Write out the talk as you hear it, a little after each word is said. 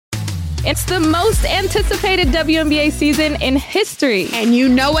It's the most anticipated WNBA season in history. And you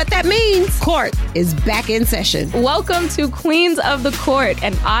know what that means. Court is back in session. Welcome to Queens of the Court,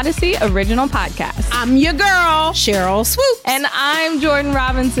 an Odyssey original podcast. I'm your girl, Cheryl Swoops. And I'm Jordan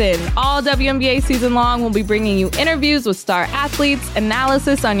Robinson. All WNBA season long, we'll be bringing you interviews with star athletes,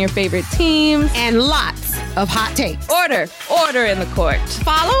 analysis on your favorite teams, and lots of hot takes. Order in the court.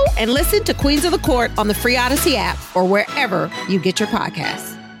 Follow and listen to Queens of the Court on the free Odyssey app or wherever you get your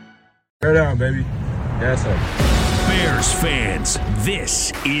podcasts. Tear down, baby. Yes, sir. Bears fans,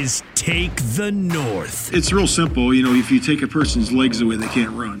 this is Take the North. It's real simple. You know, if you take a person's legs away, they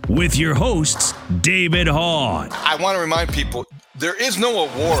can't run. With your hosts, David Hahn. I want to remind people, there is no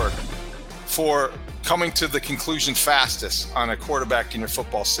award for coming to the conclusion fastest on a quarterback in your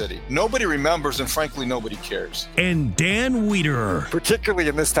football city. Nobody remembers, and frankly, nobody cares. And Dan Wiederer. Particularly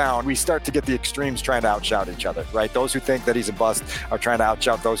in this town, we start to get the extremes trying to outshout each other, right? Those who think that he's a bust are trying to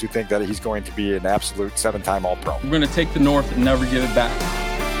outshout those who think that he's going to be an absolute seven-time All-Pro. We're going to take the North and never give it back.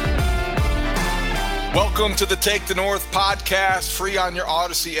 Welcome to the Take the North podcast, free on your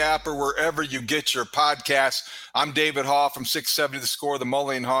Odyssey app or wherever you get your podcasts. I'm David Haw from 670 The Score, the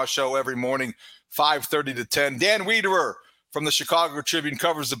Mully and Haw Show every morning, 5:30 to 10. Dan Wiederer from the Chicago Tribune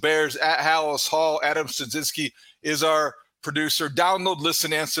covers the Bears at Halas Hall. Adam Studzinski is our producer. Download,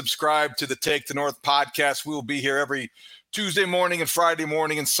 listen, and subscribe to the Take the North podcast. We will be here every Tuesday morning and Friday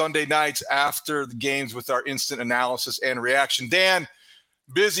morning and Sunday nights after the games with our instant analysis and reaction. Dan,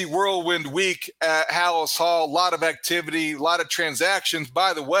 busy whirlwind week at Halas Hall. A lot of activity, a lot of transactions.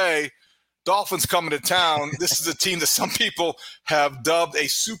 By the way, Dolphins coming to town. This is a team that some people have dubbed a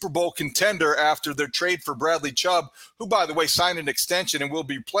Super Bowl contender after their trade for Bradley Chubb, who, by the way, signed an extension and will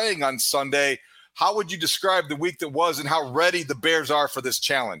be playing on Sunday. How would you describe the week that was and how ready the Bears are for this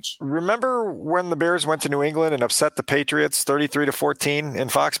challenge? Remember when the Bears went to New England and upset the Patriots 33-14 in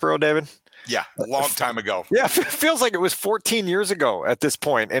Foxborough, David? Yeah, a long time ago. Yeah, it feels like it was 14 years ago at this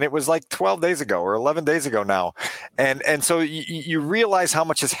point, and it was like 12 days ago or 11 days ago now. And so you realize how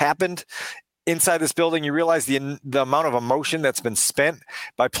much has happened inside this building. You realize the amount of emotion that's been spent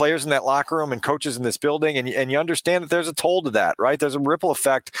by players in that locker room and coaches in this building, and you understand that there's a toll to that, right? There's a ripple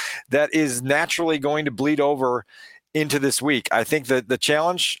effect that is naturally going to bleed over into this week. I think that the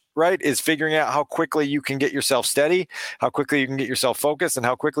challenge, right, is figuring out how quickly you can get yourself steady, how quickly you can get yourself focused, and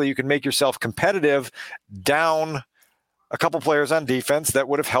how quickly you can make yourself competitive down a couple players on defense that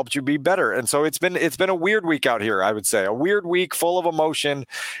would have helped you be better. And so it's been a weird week out here, I would say. A weird week full of emotion,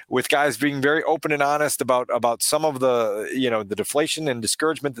 with guys being very open and honest about some of the, the deflation and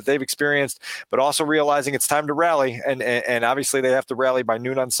discouragement that they've experienced, but also realizing it's time to rally. And obviously they have to rally by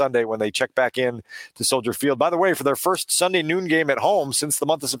noon on Sunday when they check back in to Soldier Field, by the way, for their first Sunday noon game at home since the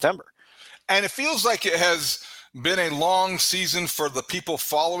month of September. And it feels like it has been a long season for the people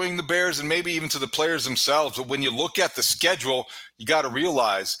following the Bears and maybe even to the players themselves. But when you look at the schedule, you got to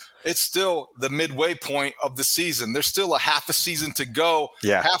realize it's still the midway point of the season. There's still a half a season to go.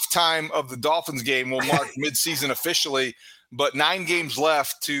 Yeah. Halftime of the Dolphins game will mark midseason officially, but 9 games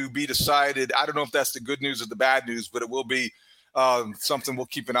left to be decided. I don't know if that's the good news or the bad news, but it will be something we'll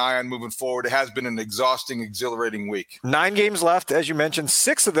keep an eye on moving forward. It has been an exhausting, exhilarating week. 9 games left, as you mentioned,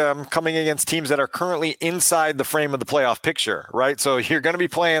 6 of them coming against teams that are currently inside the frame of the playoff picture, right? So you're going to be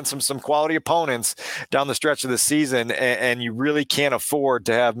playing some quality opponents down the stretch of the season, and you really can't afford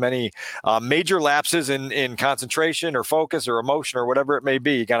to have many major lapses in concentration or focus or emotion or whatever it may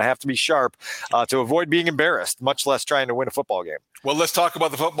be. You're going to have to be sharp to avoid being embarrassed, much less trying to win a football game. Well, let's talk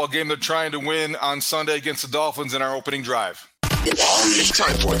about the football game they're trying to win on Sunday against the Dolphins in our opening drive. It's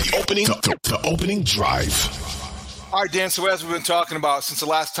time for the opening drive. All right, Dan, so as we've been talking about, since the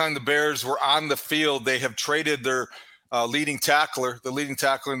last time the Bears were on the field, they have traded their leading tackler in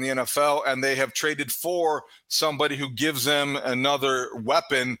the NFL, and they have traded for somebody who gives them another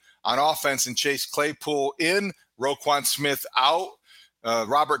weapon on offense in Chase Claypool in, Roquan Smith out.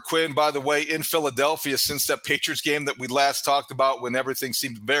 Robert Quinn, by the way, in Philadelphia since that Patriots game that we last talked about when everything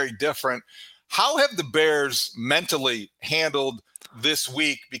seemed very different. How have the Bears mentally handled this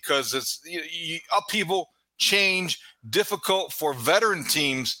week? Because it's upheaval, change, difficult for veteran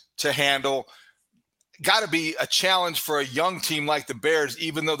teams to handle. Got to be a challenge for a young team like the Bears,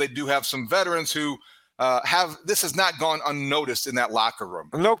 even though they do have some veterans who this has not gone unnoticed in that locker room.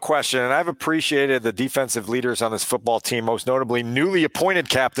 No question. And I've appreciated the defensive leaders on this football team, most notably newly appointed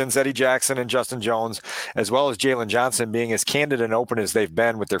captains Eddie Jackson and Justin Jones, as well as Jalen Johnson, being as candid and open as they've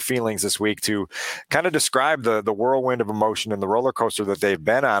been with their feelings this week to kind of describe the whirlwind of emotion and the roller coaster that they've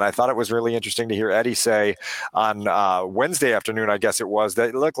been on. I thought it was really interesting to hear Eddie say on Wednesday afternoon, I guess it was,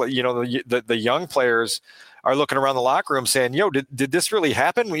 that look, the young players are looking around the locker room saying, yo, did this really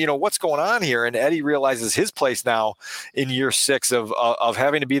happen? What's going on here? And Eddie realizes his place now in year 6 of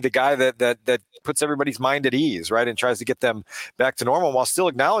having to be the guy that puts everybody's mind at ease, right? And tries to get them back to normal while still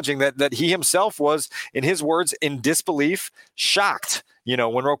acknowledging that he himself was, in his words, in disbelief, shocked, when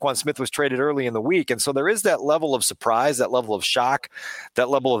Roquan Smith was traded early in the week. And so there is that level of surprise, that level of shock, that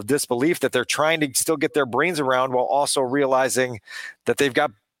level of disbelief that they're trying to still get their brains around while also realizing that they've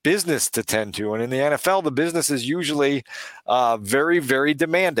got business to tend to. And in the NFL, the business is usually very, very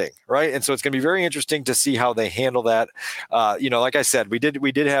demanding, right? And so it's going to be very interesting to see how they handle that. Like I said, we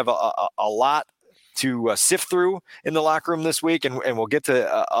did have a lot to sift through in the locker room this week, and we'll get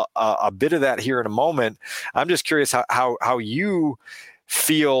to a bit of that here in a moment. I'm just curious how you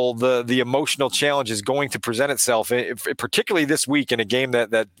feel the emotional challenge is going to present itself, particularly this week in a game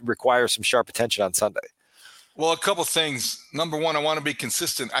that requires some sharp attention on Sunday. Well, a couple things. Number one, I want to be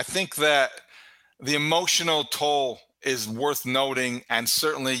consistent. I think that the emotional toll is worth noting, and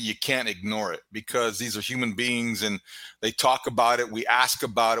certainly you can't ignore it because these are human beings and they talk about it. We ask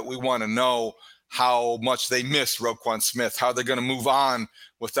about it. We want to know how much they miss Roquan Smith, how they're going to move on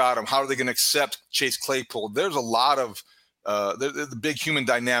without him, how are they going to accept Chase Claypool. There's a lot of the big human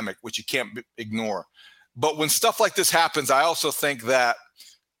dynamic, which you can't ignore. But when stuff like this happens, I also think that,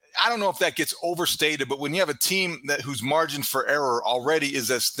 I don't know if that gets overstated, but when you have a team whose margin for error already is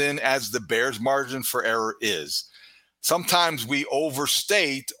as thin as the Bears' margin for error is, sometimes we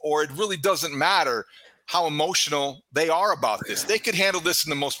overstate, or it really doesn't matter how emotional they are about this. They could handle this in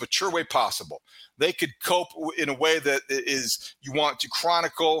the most mature way possible. They could cope in a way that is you want to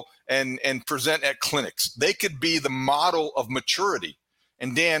chronicle and present at clinics. They could be the model of maturity.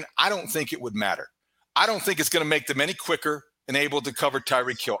 And Dan, I don't think it would matter. I don't think it's going to make them any quicker and able to cover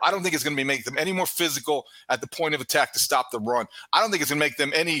Tyreek Hill. I don't think it's going to make them any more physical at the point of attack to stop the run. I don't think it's going to make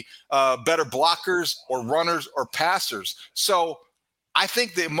them any better blockers or runners or passers. So I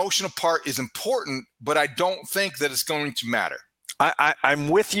think the emotional part is important, but I don't think that it's going to matter. I'm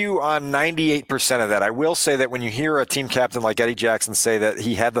with you on 98% of that. I will say that when you hear a team captain like Eddie Jackson say that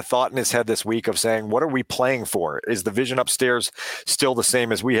he had the thought in his head this week of saying, what are we playing for? Is the vision upstairs still the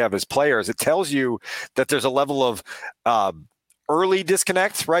same as we have as players? It tells you that there's a level of early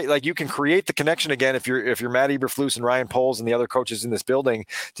disconnect, right? Like you can create the connection again if you're Matt Eberflus and Ryan Poles and the other coaches in this building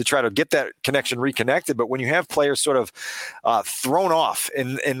to try to get that connection reconnected. But when you have players sort of thrown off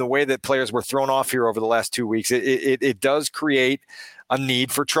in the way that players were thrown off here over the last 2 weeks, it does create a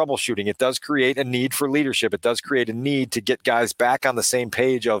need for troubleshooting. It does create a need for leadership. It does create a need to get guys back on the same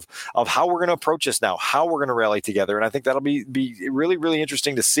page of how we're going to approach this now, how we're going to rally together. And I think that'll be really, really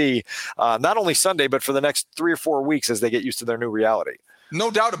interesting to see, not only Sunday, but for the next 3 or 4 weeks as they get used to their new reality. No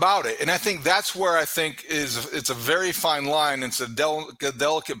doubt about it. And I think that's where I think it's a very fine line. It's a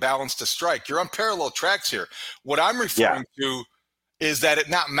delicate balance to strike. You're on parallel tracks here. What I'm referring to is that it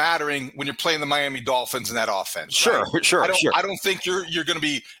not mattering when you're playing the Miami Dolphins in that offense. Sure, right? Sure. I don't think you're going to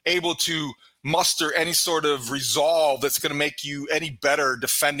be able to muster any sort of resolve that's going to make you any better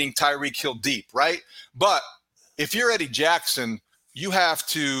defending Tyreek Hill deep, right? But if you're Eddie Jackson, you have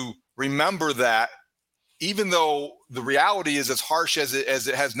to remember that even though the reality is as harsh as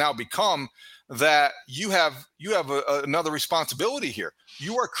it has now become, that you have another responsibility here.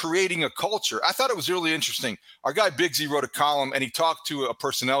 You are creating a culture. I thought it was really interesting. Our guy Bigsy wrote a column and he talked to a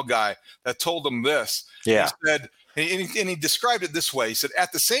personnel guy that told him this. Yeah. He said, and he described it this way. He said,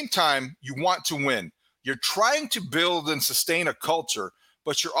 at the same time, you want to win. You're trying to build and sustain a culture,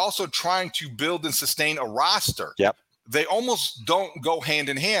 but you're also trying to build and sustain a roster. Yep. They almost don't go hand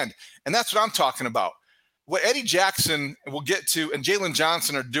in hand. And that's what I'm talking about. What Eddie Jackson will get to and Jalen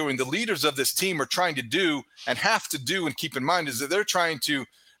Johnson are doing, the leaders of this team are trying to do and have to do and keep in mind is that they're trying to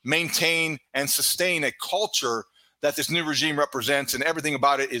maintain and sustain a culture that this new regime represents and everything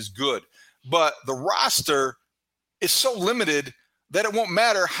about it is good. But the roster is so limited that it won't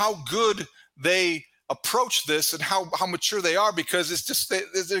matter how good they approach this and how mature they are, because it's just there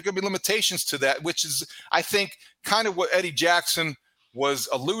are going to be limitations to that, which is, I think, kind of what Eddie Jackson was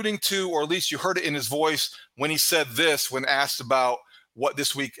alluding to, or at least you heard it in his voice when he said this when asked about what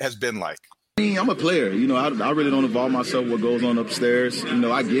this week has been like. I'm a player. I really don't involve myself with what goes on upstairs.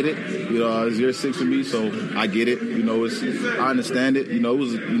 I get it. It's year 6 for me, so I get it. I understand it. It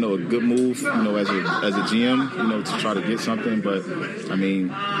was, a good move, as a GM, to try to get something. But,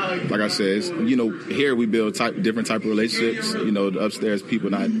 like I said, here we build different type of relationships. The upstairs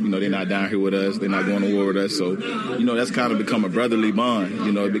people they're not down here with us. They're not going to war with us. So, that's kind of become a brotherly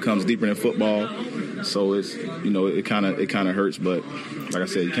bond. It becomes deeper than football. So it's, it kind of hurts, but like I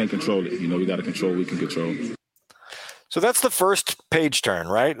said, you can't control it. We got to control what we can control. So that's the first page turn,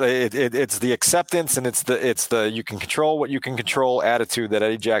 right? It's the acceptance, and it's the you can control what you can control attitude that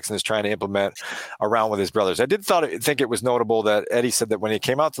Eddie Jackson is trying to implement around with his brothers. I think it was notable that Eddie said that when he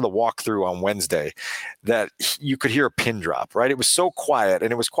came out to the walkthrough on Wednesday, that you could hear a pin drop, right? It was so quiet,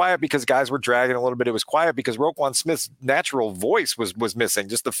 and it was quiet because guys were dragging a little bit. It was quiet because Roquan Smith's natural voice was missing.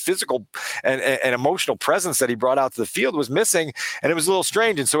 Just the physical and emotional presence that he brought out to the field was missing, and it was a little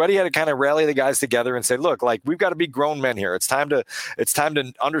strange. And so Eddie had to kind of rally the guys together and say, look, like, we've got to be grown men here. It's time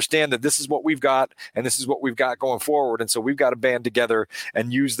to understand that this is what we've got and this is what we've got going forward. And so we've got to band together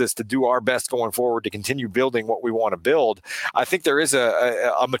and use this to do our best going forward to continue building what we want to build. I think there is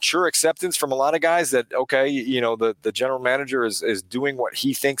a mature acceptance from a lot of guys that, okay, the general manager is doing what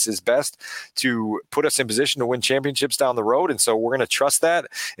he thinks is best to put us in position to win championships down the road. And so we're going to trust that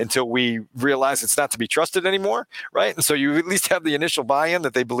until we realize it's not to be trusted anymore. Right. And so you at least have the initial buy-in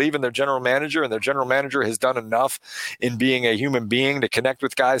that they believe in their general manager, and their general manager has done enough in being a human being to connect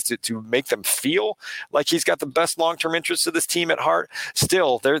with guys to make them feel like he's got the best long-term interests of this team at heart.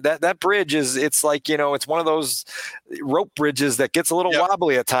 Still, that bridge it's like, it's one of those rope bridges that gets a little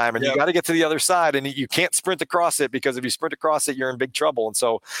wobbly at time, and you got to get to the other side, and you can't sprint across it, because if you sprint across it, you're in big trouble. And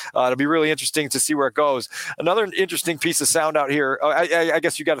so it'll be really interesting to see where it goes. Another interesting piece of sound out here. I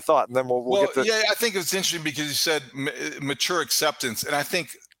guess you got a thought, and then we'll get to. Yeah, I think it's interesting because you said mature acceptance, and I think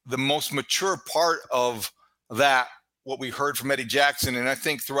the most mature part of that, what we heard from Eddie Jackson, and I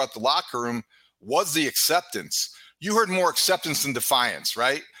think throughout the locker room, was the acceptance. You heard more acceptance than defiance,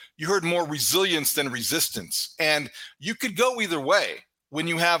 right? You heard more resilience than resistance. And you could go either way when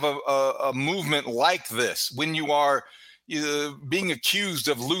you have a movement like this, when you are being accused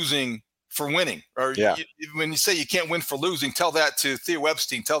of losing for winning, or when you say you can't win for losing, tell that to Theo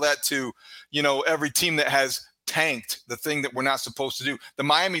Epstein, tell that to, every team that has tanked the thing that we're not supposed to do. The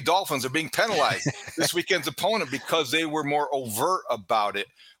Miami Dolphins are being penalized this weekend's opponent because they were more overt about it.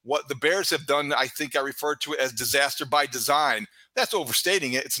 What the Bears have done, I think I referred to it as disaster by design. That's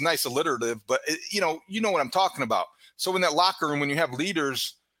overstating it. It's a nice alliterative, but you know what I'm talking about. So in that locker room, when you have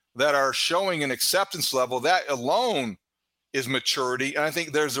leaders that are showing an acceptance level, that alone is maturity. And I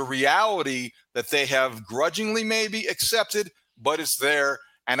think there's a reality that they have grudgingly maybe accepted, but it's there.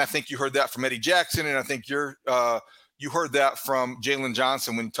 And I think you heard that from Eddie Jackson, and I think you heard that from Jalen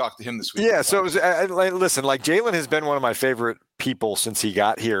Johnson when you talked to him this week. Yeah, so it was, listen, like, Jalen has been one of my favorite people since he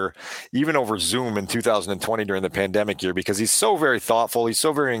got here, even over Zoom in 2020 during the pandemic year, because he's so very thoughtful. He's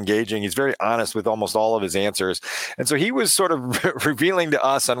so very engaging. He's very honest with almost all of his answers. And so he was sort of revealing to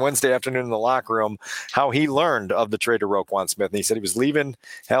us on Wednesday afternoon in the locker room how he learned of the trade to Roquan Smith. And he said he was leaving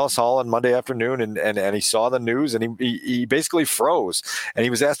Halas Hall on Monday afternoon, and he saw the news, and he basically froze. And he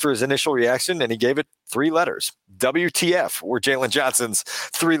was asked for his initial reaction, and he gave it 3 letters. WTF were Jalen Johnson's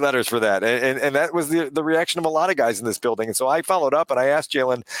 3 letters for that. And that was the reaction of a lot of guys in this building. And so I followed up and I asked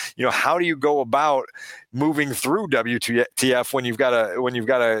Jalen, how do you go about moving through WTF when you've got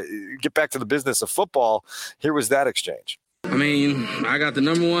to get back to the business of football? Here was that exchange. I mean, I got the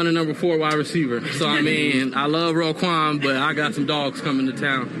number 1 and number 4 wide receiver. So, I mean, I love Roquan, but I got some dogs coming to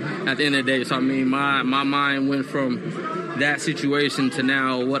town at the end of the day. So, I mean, my mind went from that situation to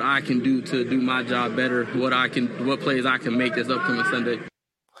now what I can do to do my job better, what plays I can make this upcoming Sunday.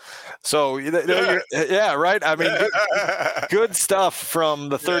 So, yeah, right. I mean, good stuff from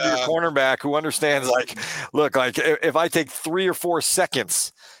the third-year cornerback who understands, look, if I take 3 or 4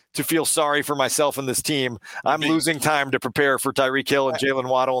 seconds to feel sorry for myself and this team, I'm losing time to prepare for Tyreek Hill and Jalen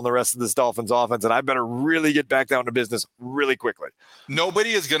Waddle and the rest of this Dolphins offense, and I better really get back down to business really quickly.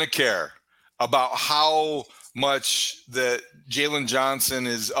 Nobody is going to care about how much that Jalen Johnson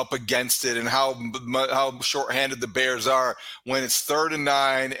is up against it and how shorthanded the Bears are when it's 3rd and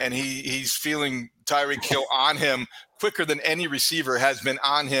 9 and he's feeling Tyreek Hill on him quicker than any receiver has been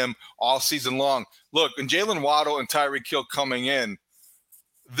on him all season long. Look, when Jalen Waddle and Tyreek Hill coming in,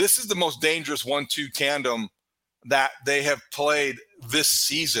 this is the most dangerous 1-2 tandem that they have played this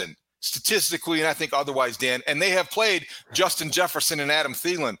season, statistically, and I think otherwise, Dan. And they have played Justin Jefferson and Adam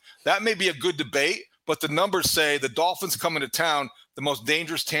Thielen. That may be a good debate, but the numbers say the Dolphins coming to town, the most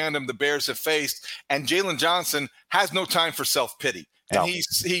dangerous tandem the Bears have faced, and Jalen Johnson has no time for self-pity. And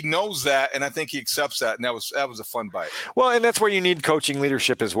he knows that, and I think he accepts that, and that was a fun bite. Well, and that's where you need coaching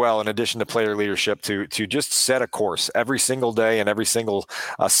leadership as well, in addition to player leadership, to just set a course every single day and every single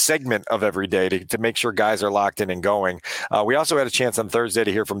segment of every day to make sure guys are locked in and going. We also had a chance on Thursday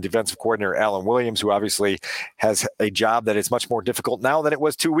to hear from defensive coordinator Alan Williams, who obviously has a job that is much more difficult now than it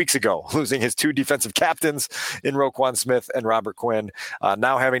was 2 weeks ago, losing his 2 defensive captains in Roquan Smith and Robert Quinn,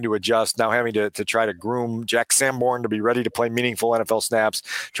 now having to adjust, now having to try to groom Jack Sanborn to be ready to play meaningful NFL NFL snaps,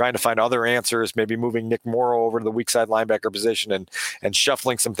 trying to find other answers, maybe moving Nick Morrow over to the weak side linebacker position and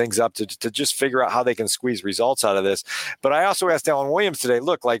shuffling some things up to just figure out how they can squeeze results out of this. But I also asked Alan Williams today,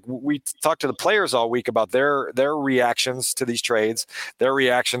 look, like we talked to the players all week about their reactions to these trades, their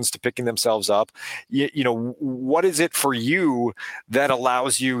reactions to picking themselves up. You know, what is it for you that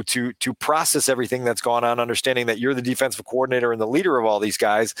allows you to process everything that's gone on, understanding that you're the defensive coordinator and the leader of all these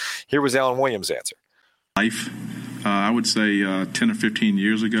guys? Here was Alan Williams' answer. Life, I would say 10 or 15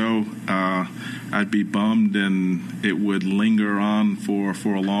 years ago, I'd be bummed and it would linger on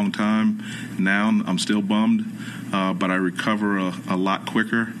for a long time. Now I'm still bummed, but I recover a lot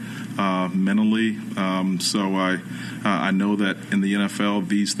quicker mentally. So I know that in the NFL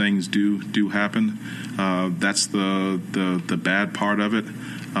these things do happen. That's the bad part of it.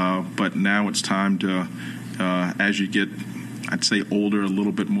 But now it's time to, as you get, I'd say, older, a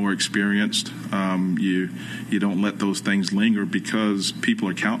little bit more experienced, you don't let those things linger because people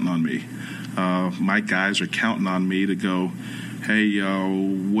are counting on me. My guys are counting on me to go, hey,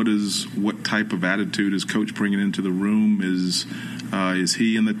 what type of attitude is Coach bringing into the room? Is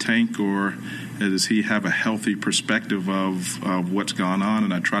he in the tank, or does he have a healthy perspective of what's gone on?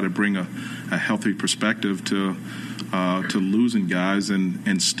 And I try to bring a healthy perspective to losing guys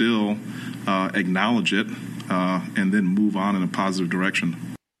and still acknowledge it and then move on in a positive direction.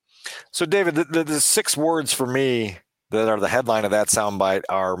 So, David, the 6 words for me that are the headline of that soundbite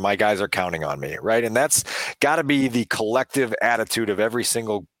are "my guys are counting on me," right? And that's got to be the collective attitude of every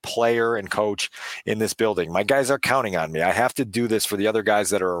single player and coach in this building. My guys are counting on me. I have to do this for the other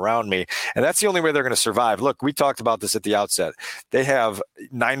guys that are around me. And that's the only way they're going to survive. Look, we talked about this at the outset. They have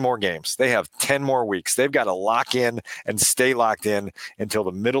 9 more games. They have 10 more weeks. They've got to lock in and stay locked in until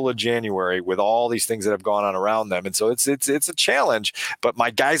the middle of January with all these things that have gone on around them. And so it's a challenge, but my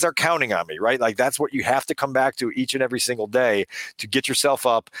guys are counting on me, right? Like that's what you have to come back to each and every single day to get yourself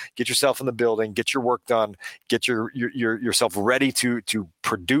up, get yourself in the building, get your work done, get yourself ready to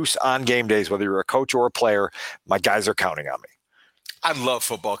produce on game days, whether you're a coach or a player. My guys are counting on me. I love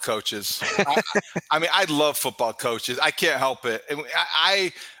football coaches. I mean, I love football coaches. I can't help it.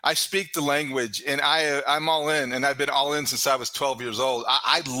 I speak the language, and I'm all in, and I've been all in since I was 12 years old.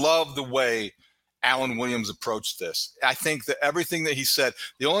 I love the way Alan Williams approached this. I think that everything that he said,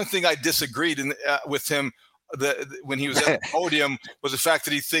 the only thing I disagreed with him when he was at the podium was the fact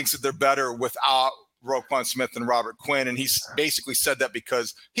that he thinks that they're better without Roquan Smith and Robert Quinn. And he's basically said that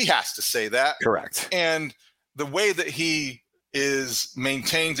because he has to say that. Correct. And the way that he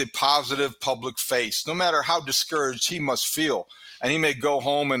maintains a positive public face, no matter how discouraged he must feel. And he may go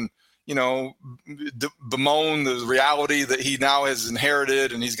home and, bemoan the reality that he now has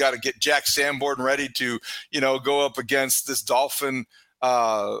inherited, and he's got to get Jack Sanborn ready to, go up against this Dolphin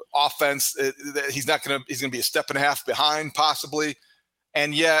offense. He's going to be a step and a half behind possibly.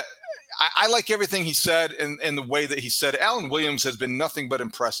 And yet I like everything he said and the way that he said it. Alan Williams has been nothing but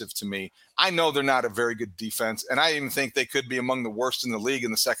impressive to me. I know they're not a very good defense, and I even think they could be among the worst in the league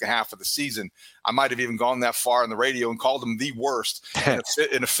in the second half of the season. I might have even gone that far on the radio and called them the worst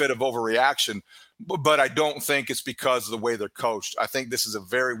in a fit of overreaction. But I don't think it's because of the way they're coached. I think this is a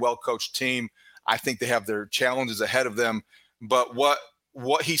very well-coached team. I think they have their challenges ahead of them. But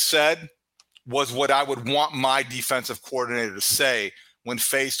what he said was what I would want my defensive coordinator to say when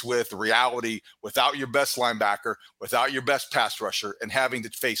faced with reality, without your best linebacker, without your best pass rusher, and having to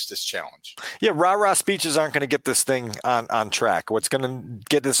face this challenge. Yeah, rah-rah speeches aren't going to get this thing on track. What's going to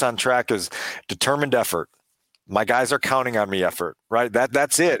get this on track is determined effort. My guys are counting on me effort, right?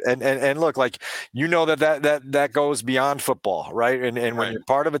 That's it. And look, like, that goes beyond football, right? And when you're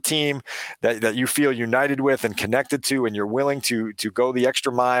part of a team that you feel united with and connected to, and you're willing to go the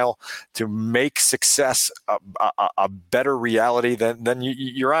extra mile to make success a better reality, then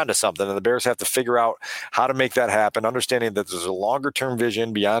you're onto something. And the Bears have to figure out how to make that happen, understanding that there's a longer term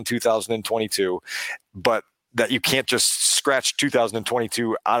vision beyond 2022, but that you can't just scratch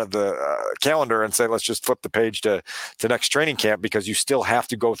 2022 out of the calendar and say, let's just flip the page to next training camp, because you still have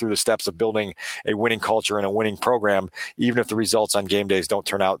to go through the steps of building a winning culture and a winning program, even if the results on game days don't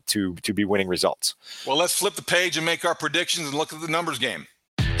turn out to be winning results. Well, let's flip the page and make our predictions and look at the numbers game.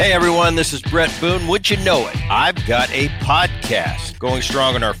 Hey everyone, this is Brett Boone. Would you know it? I've got a podcast going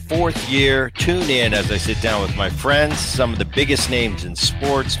strong in our 4th year. Tune in as I sit down with my friends, some of the biggest names in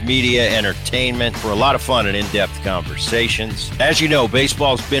sports, media, entertainment, for a lot of fun and in-depth conversations. As you know,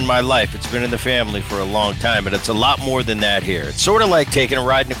 baseball's been my life. It's been in the family for a long time, but it's a lot more than that here. It's sort of like taking a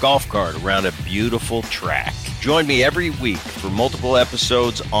ride in a golf cart around a beautiful track. Join me every week for multiple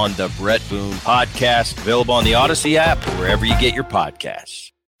episodes on the Brett Boone Podcast, available on the Odyssey app or wherever you get your podcasts.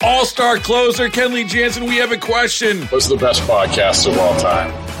 All-star closer Kenley Jansen, we have a question. What's the best podcast of all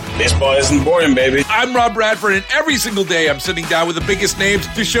time? Baseball isn't boring, baby. I'm Rob Bradford, and every single day I'm sitting down with the biggest names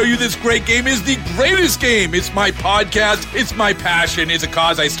to show you this great game is the greatest game. It's my podcast. It's my passion. It's a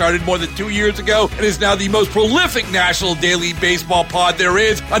cause I started more than 2 years ago and is now the most prolific national daily baseball pod there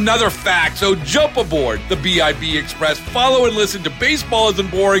is. Another fact. So jump aboard the BIB Express. Follow and listen to Baseball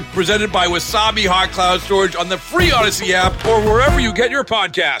Isn't Boring, presented by Wasabi Hot Cloud Storage on the free Odyssey app or wherever you get your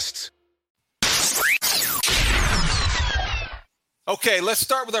podcasts. Okay, let's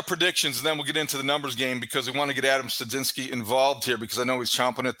start with our predictions, and then we'll get into the numbers game because we want to get Adam Studzinski involved here because I know he's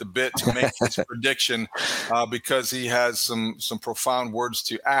chomping at the bit to make his prediction because he has some profound words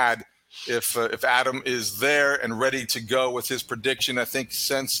to add. If Adam is there and ready to go with his prediction, I think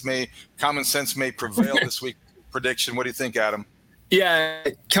common sense may prevail this week. Prediction. What do you think, Adam? Yeah,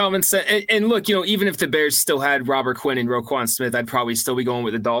 common sense. And look, even if the Bears still had Robert Quinn and Roquan Smith, I'd probably still be going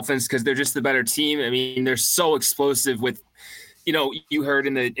with the Dolphins because they're just the better team. I mean, they're so explosive with. You heard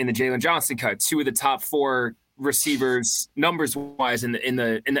in the Jalen Johnson cut, 2 of the top 4 receivers numbers wise in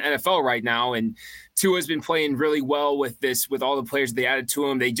the NFL right now, and Tua has been playing really well with all the players they added to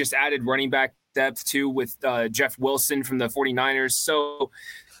him. They just added running back depth too with Jeff Wilson from the 49ers. So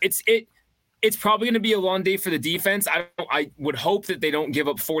it's probably going to be a long day for the defense. I would hope that they don't give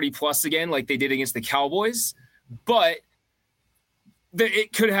up 40 plus again like they did against the Cowboys, but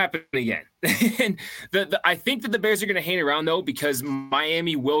it could happen again. And I think that the Bears are going to hang around though, because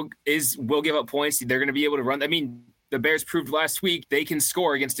Miami will give up points. They're going to be able to run. I mean, the Bears proved last week they can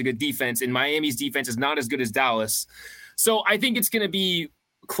score against a good defense, and Miami's defense is not as good as Dallas. So I think it's going to be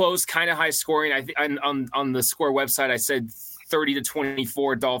close, kind of high scoring. I think on the Score website I said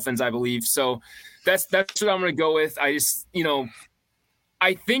 30-24 Dolphins, I believe. So that's what I'm going to go with. I just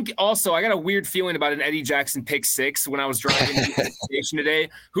I think also I got a weird feeling about an Eddie Jackson pick 6 when I was driving to the station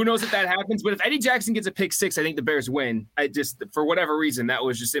today. Who knows if that happens? But if Eddie Jackson gets a pick 6, I think the Bears win. I just, for whatever reason, that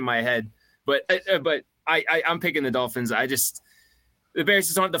was just in my head. But I'm picking the Dolphins. The Bears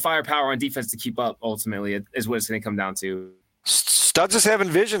just don't have the firepower on defense to keep up. Ultimately, is what it's going to come down to. Studs is having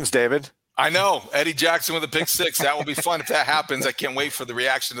visions, David. I know. Eddie Jackson with a pick 6. That will be fun if that happens. I can't wait for the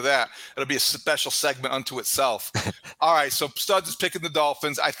reaction to that. It'll be a special segment unto itself. All right, so Studs is picking the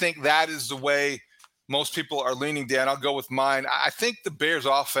Dolphins. I think that is the way most people are leaning, Dan. I'll go with mine. I think the Bears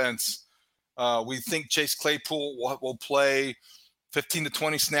offense, we think Chase Claypool will play 15 to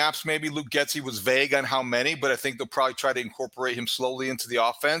 20 snaps maybe. Luke Getsy was vague on how many, but I think they'll probably try to incorporate him slowly into the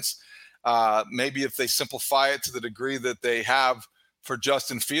offense. Maybe if they simplify it to the degree that they have for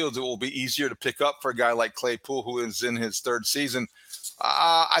Justin Fields, it will be easier to pick up for a guy like Claypool, who is in his 3rd season.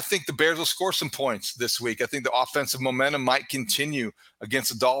 I think the Bears will score some points this week. I think the offensive momentum might continue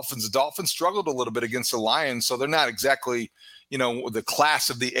against the Dolphins. The Dolphins struggled a little bit against the Lions, so they're not exactly, the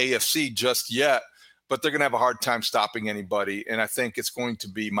class of the AFC just yet, but they're going to have a hard time stopping anybody. And I think it's going to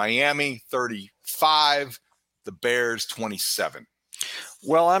be Miami 35, the Bears 27.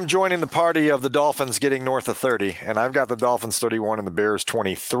 Well, I'm joining the party of the Dolphins getting north of 30, and I've got the Dolphins 31 and the Bears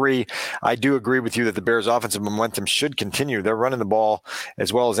 23. I do agree with you that the Bears' offensive momentum should continue. They're running the ball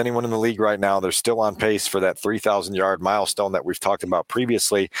as well as anyone in the league right now. They're still on pace for that 3,000-yard milestone that we've talked about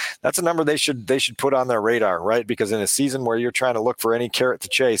previously. That's a number they should put on their radar, right? Because in a season where you're trying to look for any carrot to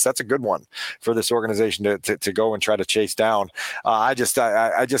chase, that's a good one for this organization to go and try to chase down. I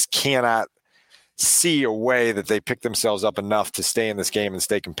just cannot see a way that they pick themselves up enough to stay in this game and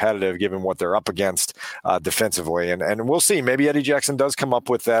stay competitive given what they're up against defensively. And we'll see. Maybe Eddie Jackson does come up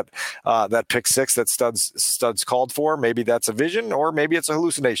with that pick 6 that Studs called for. Maybe that's a vision or maybe it's a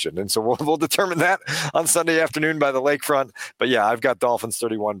hallucination. And so we'll determine that on Sunday afternoon by the lakefront. But yeah, I've got Dolphins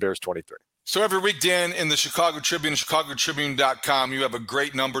 31, Bears 23. So every week, Dan, in the Chicago Tribune, chicagotribune.com, you have a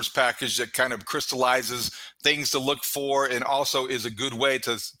great numbers package that kind of crystallizes things to look for and also is a good way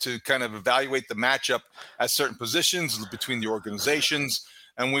to kind of evaluate the matchup at certain positions between the organizations.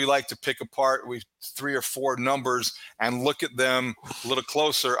 And we like to pick apart 3 or 4 numbers and look at them a little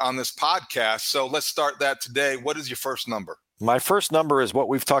closer on this podcast. So let's start that today. What is your first number? My first number is what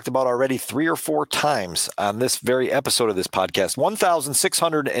we've talked about already 3 or 4 times on this very episode of this podcast,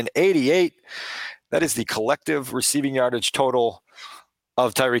 1,688. That is the collective receiving yardage total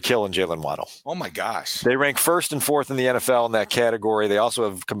of Tyreek Hill and Jalen Waddle. Oh, my gosh. They rank 1st and 4th in the NFL in that category. They also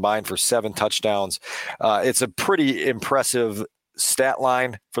have combined for 7 touchdowns. It's a pretty impressive stat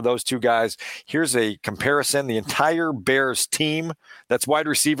line for those two guys. Here's a comparison. The entire Bears team, that's wide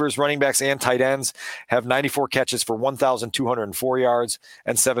receivers, running backs, and tight ends, have 94 catches for 1,204 yards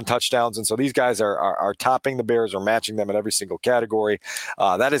and 7 touchdowns. And so these guys are topping the Bears or matching them in every single category.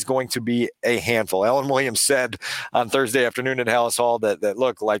 That is going to be a handful. Ellen Williams said on Thursday afternoon at Hallis Hall that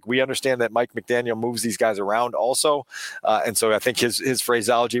look, like, we understand that Mike McDaniel moves these guys around also. And so I think his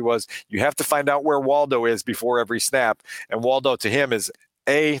phraseology was, you have to find out where Waldo is before every snap. And Waldo to him is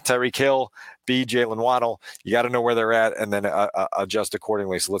A, Tyreek Hill, B, Jalen Waddle. You got to know where they're at and then adjust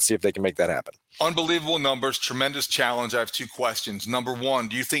accordingly. So let's see if they can make that happen. Unbelievable numbers, tremendous challenge. I have 2 questions. Number 1,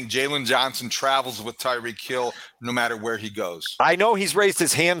 do you think Jalen Johnson travels with Tyreek Hill no matter where he goes? I know he's raised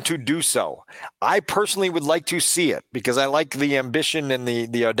his hand to do so. I personally would like to see it because I like the ambition and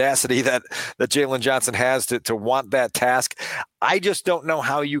the audacity that Jalen Johnson has to want that task. I just don't know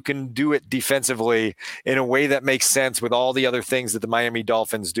how you can do it defensively in a way that makes sense with all the other things that the Miami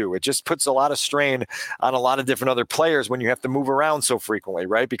Dolphins do. It just puts a lot of strain on a lot of different other players when you have to move around so frequently,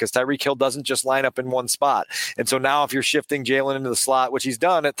 right? Because Tyreek Hill doesn't just line up in one spot. And so now if you're shifting Jalen into the slot, which he's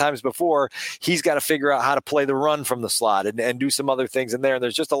done at times before, he's got to figure out how to play the run from the slot and do some other things in there. And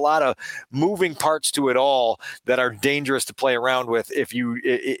there's just a lot of moving parts to it all that are dangerous to play around with if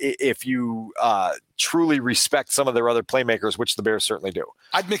you truly respect some of their other playmakers, which the Bears certainly do.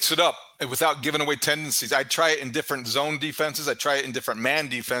 I'd mix it up without giving away tendencies. I'd try it in different zone defenses. I'd try it in different man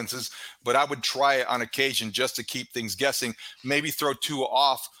defenses, but I would try it on occasion just to keep things guessing. Maybe throw Tua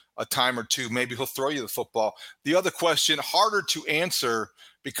off a time or two. Maybe he'll throw you the football. The other question, harder to answer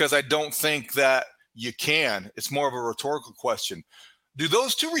because I don't think that you can. It's more of a rhetorical question. Do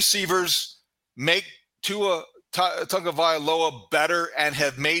those 2 receivers make Tua Tagovailoa better and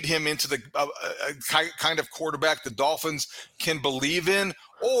have made him into the kind of quarterback the Dolphins can believe in?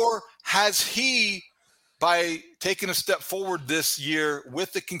 Or has he, by taking a step forward this year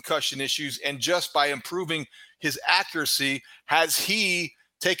with the concussion issues and just by improving his accuracy, has he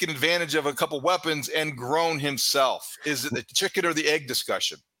taken advantage of a couple weapons and grown himself? Is it the chicken or the egg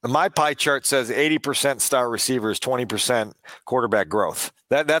discussion? My pie chart says 80% star receivers, 20% quarterback growth.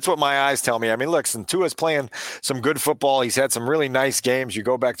 That's what my eyes tell me. I mean, look, Tua's playing some good football. He's had some really nice games. You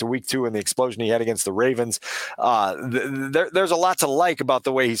go back to week 2 and the explosion he had against the Ravens. There's a lot to like about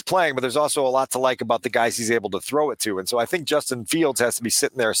the way he's playing, but there's also a lot to like about the guys he's able to throw it to. And so I think Justin Fields has to be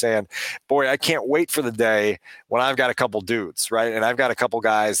sitting there saying, boy, I can't wait for the day when I've got a couple dudes, right? And I've got a couple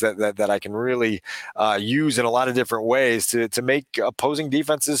guys that I can really use in a lot of different ways to make opposing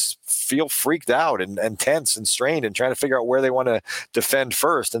defenses feel freaked out and tense and strained and trying to figure out where they want to defend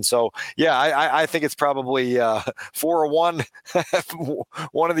first. And so, yeah, I think it's probably 4 or 1,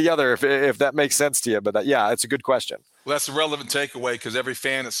 one or the other, if that makes sense to you. But yeah, it's a good question. Well, that's a relevant takeaway because every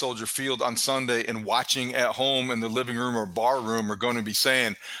fan at Soldier Field on Sunday and watching at home in the living room or bar room are going to be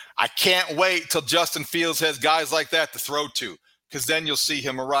saying, I can't wait till Justin Fields has guys like that to throw to, because then you'll see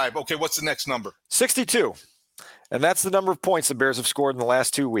him arrive. Okay, what's the next number? 62. And that's the number of points the Bears have scored in the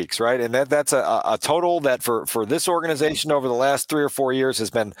last 2 weeks, right? And that's a total that for this organization over the last 3 or 4 years has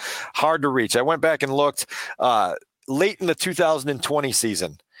been hard to reach. I went back and looked late in the 2020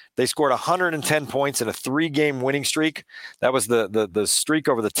 season. They scored 110 points in a 3-game winning streak. That was the streak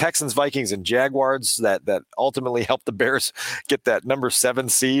over the Texans, Vikings, and Jaguars that ultimately helped the Bears get that number 7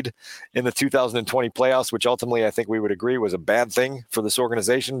 seed in the 2020 playoffs, which ultimately I think we would agree was a bad thing for this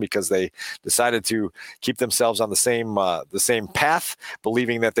organization because they decided to keep themselves on the same path,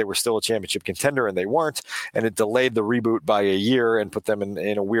 believing that they were still a championship contender, and they weren't. And it delayed the reboot by a year and put them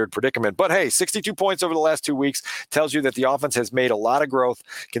in a weird predicament. But hey, 62 points over the last 2 weeks tells you that the offense has made a lot of growth,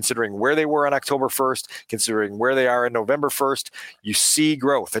 considering where they were on October 1st, considering where they are on November 1st. You see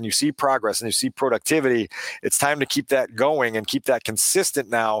growth and you see progress and you see productivity. It's time to keep that going and keep that consistent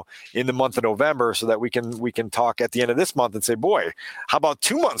now in the month of November so that we can talk at the end of this month and say, boy, how about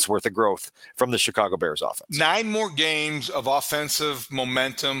 2 months worth of growth from the Chicago Bears offense? 9 more games of offensive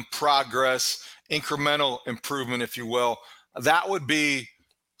momentum, progress, incremental improvement, if you will. That would be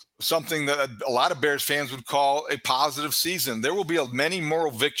something that a lot of Bears fans would call a positive season. There will be many moral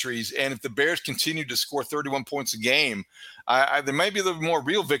victories, and if the Bears continue to score 31 points a game, there might be a little more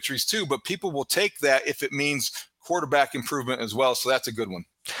real victories too, but people will take that if it means quarterback improvement as well. So that's a good one.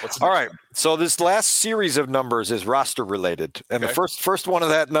 All right. So this last series of numbers is roster related. And the first one of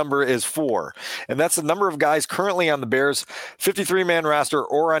that number is 4. And that's the number of guys currently on the Bears 53-man roster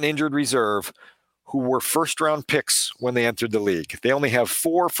or on injured reserve who were first-round picks when they entered the league. They only have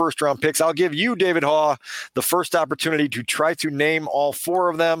 4 first-round picks. I'll give you, David Haugh, the first opportunity to try to name all 4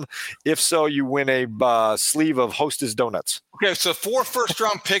 of them. If so, you win a sleeve of Hostess donuts. Okay, so 4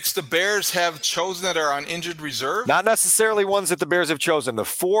 first-round picks the Bears have chosen that are on injured reserve? Not necessarily ones that the Bears have chosen. The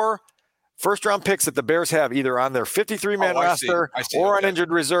 4 first-round picks that the Bears have either on their 53-man roster or on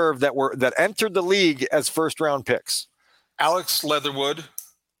injured reserve that entered the league as first-round picks. Alex Leatherwood.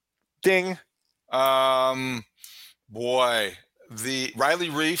 Ding. The Riley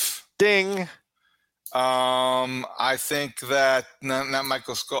Reif. Ding. I think that not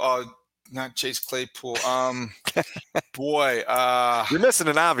Michael not Chase Claypool. You're missing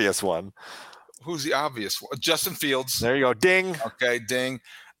an obvious one. Who's the obvious one? Justin Fields. There you go. Ding. Okay, ding.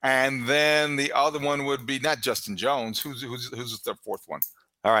 And then the other one would be not Justin Jones. Who's the 4th one?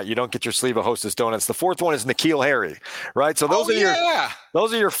 All right, you don't get your sleeve of Hostess donuts. The 4th one is N'Keal Harry, right? So those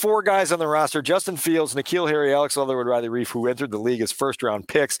are your 4 guys on the roster: Justin Fields, N'Keal Harry, Alex Leatherwood, Riley Reif, who entered the league as first-round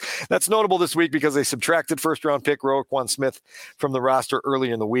picks. That's notable this week because they subtracted first-round pick Roquan Smith from the roster early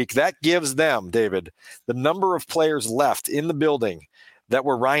in the week. That gives them, David, the number of players left in the building that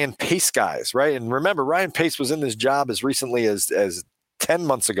were Ryan Pace guys, right? And remember, Ryan Pace was in this job as recently as 10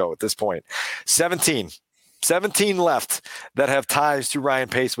 months ago at this point. 17 left that have ties to Ryan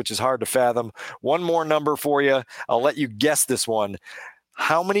Pace, which is hard to fathom. One more number for you. I'll let you guess this one.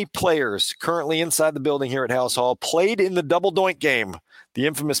 How many players currently inside the building here at Halas Hall played in the double doink game, the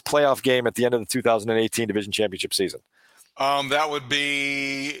infamous playoff game at the end of the 2018 division championship season? That would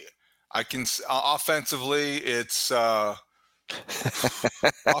be, offensively, it's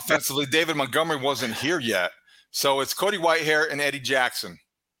offensively, David Montgomery wasn't here yet. So it's Cody Whitehair and Eddie Jackson,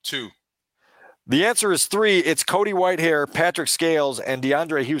 2. The answer is 3. It's Cody Whitehair, Patrick Scales, and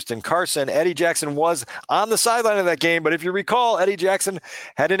DeAndre Houston Carson. Eddie Jackson was on the sideline of that game, but if you recall, Eddie Jackson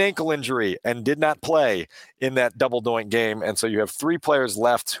had an ankle injury and did not play in that double doink game. And so you have 3 players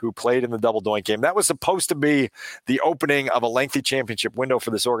left who played in the double doink game. That was supposed to be the opening of a lengthy championship window for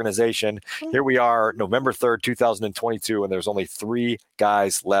this organization. Here we are, November 3rd, 2022, and there's only 3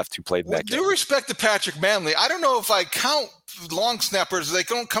 guys left who played in that game. Due respect to Patrick Manley, I don't know if I count long snappers. They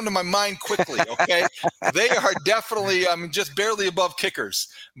don't come to my mind quickly, okay? They are definitely just barely above kickers,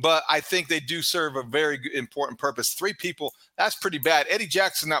 but I think they do serve a very important purpose. 3 people, that's pretty bad. Eddie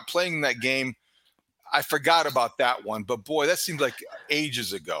Jackson not playing in that game, I forgot about that one, but boy, that seemed like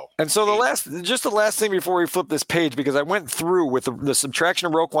ages ago. And so the last thing before we flip this page, because I went through with the subtraction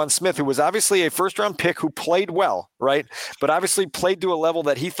of Roquan Smith, who was obviously a first-round pick who played well, right? But obviously played to a level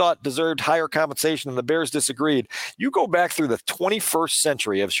that he thought deserved higher compensation, and the Bears disagreed. You go back through the 21st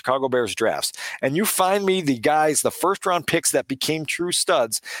century of Chicago Bears drafts, and you find me the guys, the first-round picks that became true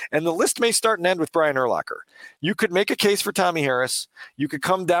studs, and the list may start and end with Brian Urlacher. You could make a case for Tommy Harris. You could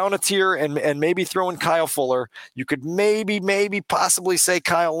come down a tier and maybe throw in Kyle Fuller. You could maybe possibly say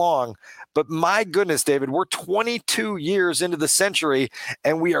Kyle Long. But my goodness, David, we're 22 years into the century,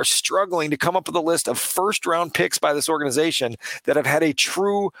 and we are struggling to come up with a list of first-round picks by this organization that have had a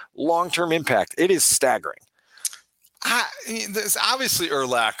true long-term impact. It is staggering. There's obviously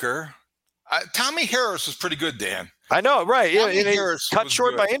Urlacher. Tommy Harris was pretty good, Dan. I know, right? Harris cut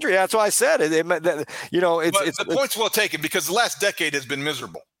short by injury. That's why I said it. But the point's well taken because the last decade has been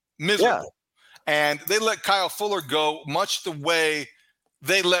miserable. Yeah. And they let Kyle Fuller go much the way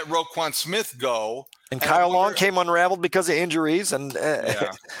they let Roquan Smith go. And Kyle Long came unraveled because of injuries. And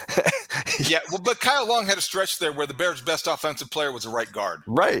but Kyle Long had a stretch there where the Bears' best offensive player was a right guard.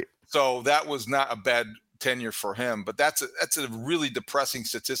 Right. So that was not a bad tenure for him, but that's a really depressing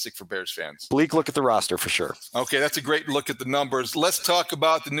statistic for Bears fans. Bleak look at the roster for sure. Okay, that's a great look at the numbers. Let's talk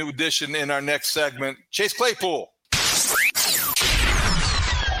about the new addition in our next segment, Chase Claypool.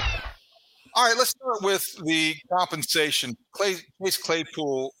 All right, let's start with the compensation. Chase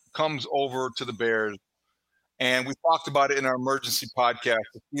Claypool comes over to the Bears, and we talked about it in our emergency podcast.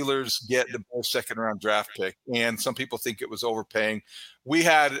 The Steelers get the Bears' second-round draft pick, and some people think it was overpaying. We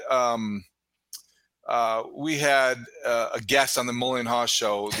had a guest on the Mullen Haas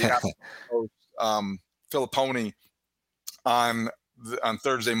show, the Filipponi, on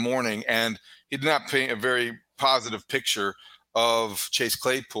Thursday morning, and he did not paint a very positive picture of Chase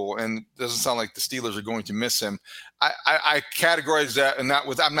Claypool, and it doesn't sound like the Steelers are going to miss him. I categorize that, and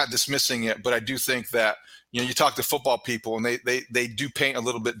I'm not dismissing it, but I do think that you talk to football people, and they do paint a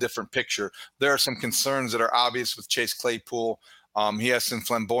little bit different picture. There are some concerns that are obvious with Chase Claypool. He has some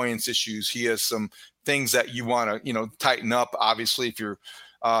flamboyance issues. He has some things that you want to, tighten up. Obviously, if you're,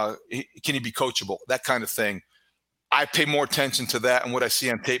 can he be coachable? That kind of thing. I pay more attention to that and what I see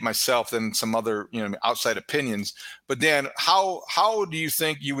on tape myself than some other, outside opinions. But Dan, how do you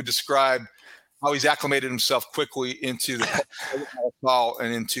think you would describe how he's acclimated himself quickly into the ball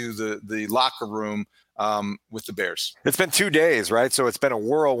and into the locker room with the Bears. It's been 2 days, right? So it's been a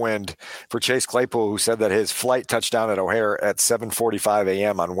whirlwind for Chase Claypool, who said that his flight touched down at O'Hare at 7:45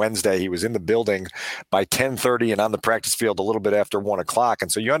 a.m. on Wednesday. He was in the building by 10:30 and on the practice field a little bit after 1 o'clock.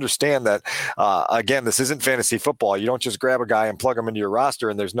 And so you understand that, again, this isn't fantasy football. You don't just grab a guy and plug him into your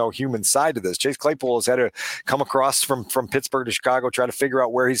roster, and there's no human side to this. Chase Claypool has had to come across from Pittsburgh to Chicago, try to figure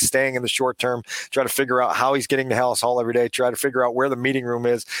out where he's staying in the short term, try to figure out how he's getting to Hallis Hall every day, try to figure out where the meeting room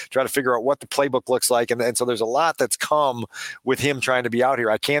is, try to figure out what the playbook looks like. And so there's a lot that's come with him trying to be out here.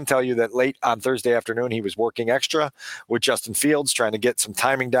 I can tell you that late on Thursday afternoon, he was working extra with Justin Fields, trying to get some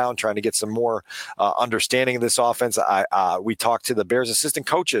timing down, trying to get some more understanding of this offense. We talked to the Bears assistant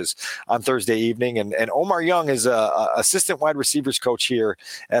coaches on Thursday evening, and Omar Young is a assistant wide receivers coach here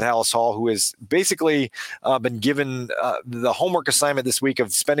at Hallis Hall, who has basically been given the homework assignment this week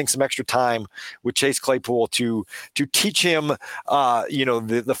of spending some extra time with Chase Claypool to teach him,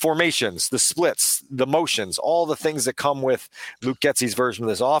 the formations, the splits, the motions, all the things that come with Luke Getsy's version of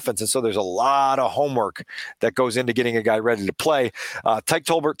this offense. And so there's a lot of homework that goes into getting a guy ready to play. Tyke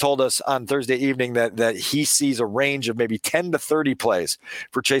Tolbert told us on Thursday evening that he sees a range of maybe 10 to 30 plays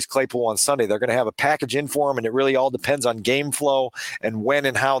for Chase Claypool on Sunday. They're going to have a package in for him, and it really all depends on game flow and when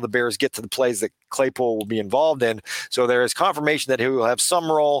and how the Bears get to the plays that Claypool will be involved in. So there is confirmation that he will have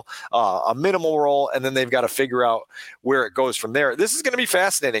some role, a minimal role, and then they've got to figure out where it goes from there. This is going to be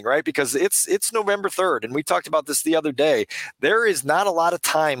fascinating, right? Because it's November 3rd, and we talked about this the other day. There is not a lot of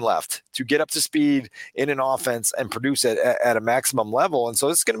time left to get up to speed in an offense and produce it at a maximum level. And so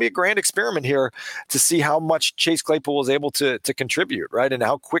it's going to be a grand experiment here to see how much Chase Claypool is able to contribute, right? And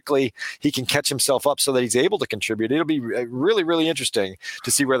how quickly he can catch himself up so that he's able to contribute. It'll be really, really interesting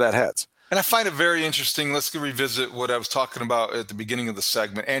to see where that heads. And I find it very interesting. Let's revisit what I was talking about at the beginning of the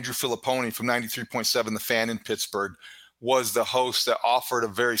segment. Andrew Filipponi from 93.7 The Fan in Pittsburgh was the host that offered a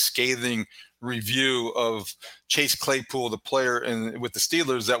very scathing review of Chase Claypool, the player with the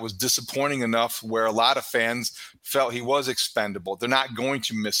Steelers, that was disappointing enough where a lot of fans felt he was expendable. They're not going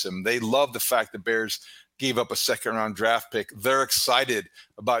to miss him. They love the fact the Bears gave up a second-round draft pick. They're excited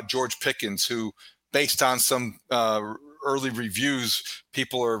about George Pickens, who, based on some early reviews,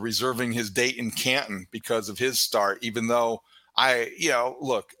 people are reserving his date in Canton because of his start, even though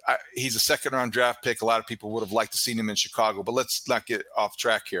he's a second-round draft pick. A lot of people would have liked to see him in Chicago, but let's not get off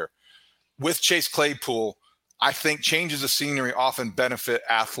track here. With Chase Claypool, I think changes of scenery often benefit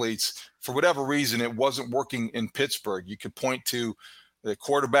athletes. For whatever reason, it wasn't working in Pittsburgh. You could point to the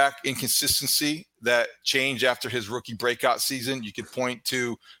quarterback inconsistency that changed after his rookie breakout season. You could point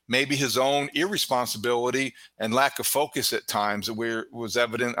to maybe his own irresponsibility and lack of focus at times that was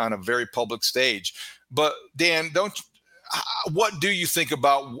evident on a very public stage. But Dan, what do you think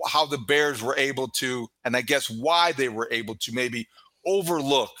about how the Bears were able to, and I guess why they were able to maybe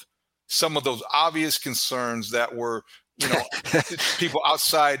overlook some of those obvious concerns that were, people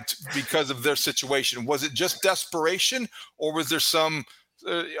outside because of their situation? Was it just desperation, or was there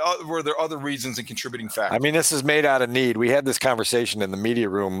were there other reasons and contributing factors? I mean, this is made out of need. We had this conversation in the media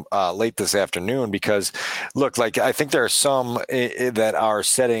room late this afternoon because, look, I think there are some that are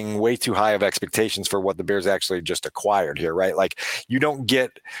setting way too high of expectations for what the Bears actually just acquired here, right? Like, you don't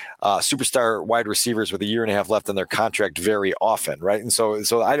get superstar wide receivers with a year and a half left in their contract very often, right? And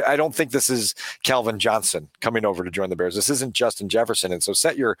so I don't think this is Calvin Johnson coming over to join the Bears. This isn't Justin Jefferson. And so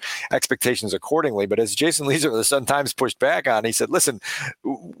set your expectations accordingly. But as Jason Leeser of the Sun-Times pushed back on, he said, listen,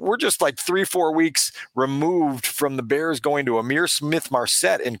 we're just like 3-4 weeks removed from the Bears going to Amir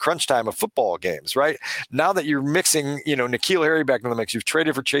Smith-Marset in crunch time of football games, right? Now that you're mixing, N'Keal Harry back in the mix, you've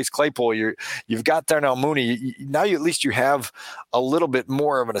traded for Chase Claypool, you've got Darnell Mooney. Now at least you have a little bit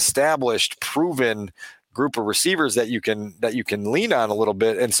more of an established, proven group of receivers that you can lean on a little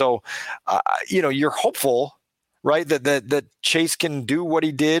bit. And so, you're hopeful, right, that Chase can do what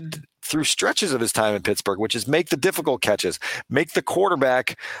he did through stretches of his time in Pittsburgh, which is make the difficult catches, make the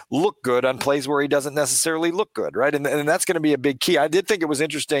quarterback look good on plays where he doesn't necessarily look good, right? And that's going to be a big key. I did think it was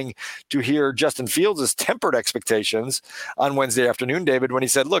interesting to hear Justin Fields' tempered expectations on Wednesday afternoon, David, when he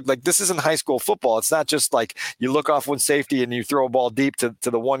said, look, this isn't high school football. It's not just like you look off one safety and you throw a ball deep to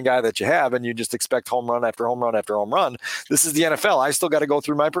the one guy that you have and you just expect home run after home run after home run. This is the NFL. I still got to go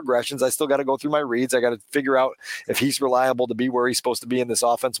through my progressions. I still got to go through my reads. I got to figure out if he's reliable to be where he's supposed to be in this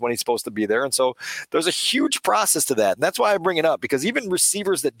offense when he's supposed supposed to be there. And so there's a huge process to that. And that's why I bring it up, because even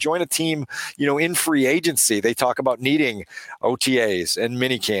receivers that join a team, in free agency, they talk about needing OTAs and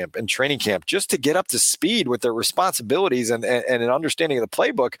minicamp and training camp just to get up to speed with their responsibilities and an understanding of the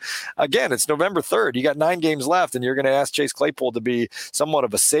playbook. Again, it's November 3rd. You got 9 games left, and you're going to ask Chase Claypool to be somewhat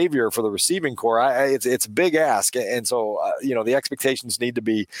of a savior for the receiving core. It's a big ask. And so, the expectations need to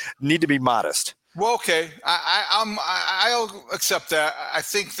be modest. Well, okay. I'll accept that. I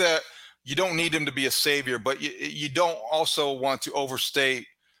think that you don't need him to be a savior, but you don't also want to overstate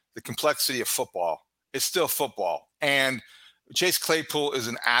the complexity of football. It's still football. And Chase Claypool is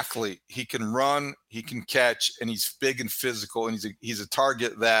an athlete. He can run, he can catch, and he's big and physical, and he's a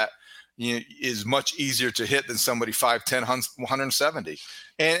target that is much easier to hit than somebody 5'10", 170.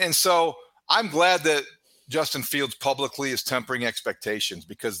 And so I'm glad that Justin Fields publicly is tempering expectations,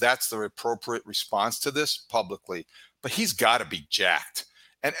 because that's the appropriate response to this publicly. But he's got to be jacked.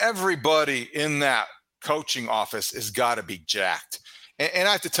 And everybody in that coaching office has got to be jacked. And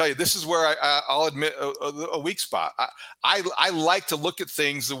I have to tell you, this is where I'll admit a weak spot. I like to look at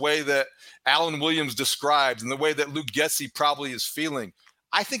things the way that Alan Williams described and the way that Luke Getsy probably is feeling.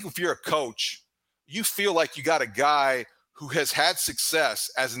 I think if you're a coach, you feel like you got a guy who has had success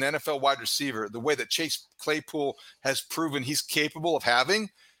as an NFL wide receiver, the way that Chase Claypool has proven he's capable of having,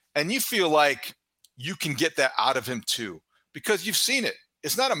 and you feel like you can get that out of him too, because you've seen it.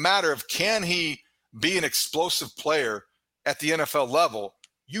 It's not a matter of can he be an explosive player at the NFL level.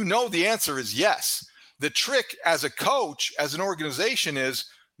 The answer is yes. The trick as a coach, as an organization, is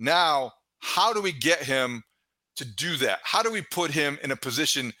now how do we get him to do that? How do we put him in a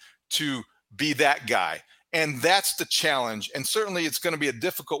position to be that guy? And that's the challenge. And certainly it's going to be a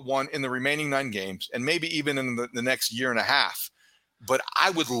difficult one in the remaining 9 games, and maybe even in the next year and a half. But I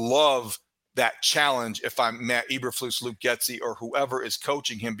would love that challenge if I'm Matt Eberflus, Luke Getsy, or whoever is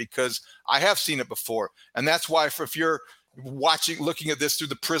coaching him, because I have seen it before. And that's why if you're looking at this through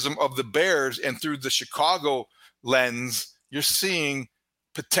the prism of the Bears and through the Chicago lens, you're seeing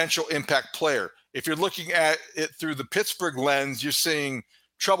potential impact player. If you're looking at it through the Pittsburgh lens, you're seeing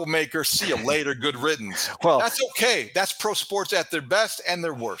troublemaker, see you later, good riddance. Well, that's okay. That's pro sports at their best and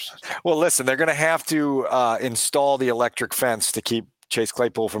their worst. Well, listen, they're going to have to install the electric fence to keep Chase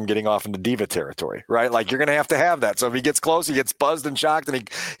Claypool from getting off into diva territory, right? Like, you're going to have that. So if he gets close, he gets buzzed and shocked, and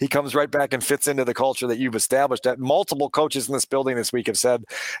he comes right back and fits into the culture that you've established. That multiple coaches in this building this week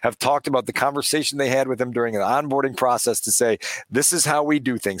have talked about the conversation they had with him during an onboarding process to say, this is how we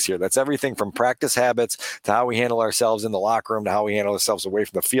do things here. That's everything from practice habits to how we handle ourselves in the locker room to how we handle ourselves away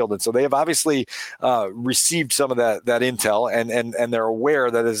from the field. And so they have obviously received some of that intel, and they're aware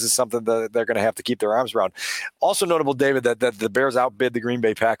that this is something that they're going to have to keep their arms around. Also notable, David, that the Bears outbid the Green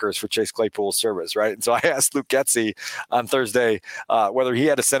Bay Packers for Chase Claypool's service, right? And so I asked Luke Getsy on Thursday whether he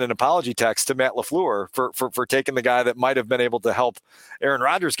had to send an apology text to Matt LaFleur for taking the guy that might have been able to help Aaron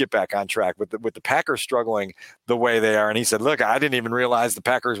Rodgers get back on track with the Packers struggling the way they are. And he said, look, I didn't even realize the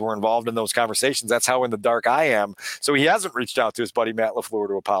Packers were involved in those conversations. That's how in the dark I am. So he hasn't reached out to his buddy Matt LaFleur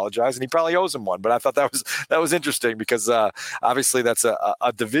to apologize, and he probably owes him one. But I thought that was interesting, because obviously that's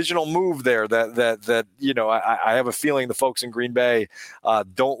a divisional move there that I have a feeling the folks in Green Bay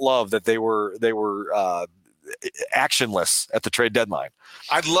don't love that they were actionless at the trade deadline.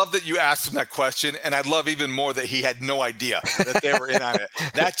 I'd love that you asked him that question, and I'd love even more that he had no idea that they were in on it.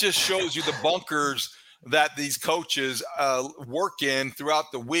 That just shows you the bunkers that these coaches work in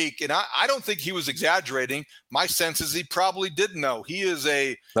throughout the week. And I don't think he was exaggerating. My sense is he probably didn't know. He's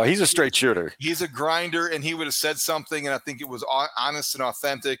a straight shooter. He's a grinder, and he would have said something, and I think it was honest and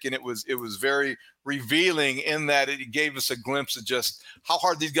authentic, and it was very revealing in that it gave us a glimpse of just how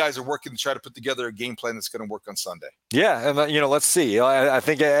hard these guys are working to try to put together a game plan that's going to work on Sunday. Yeah, and let's see. I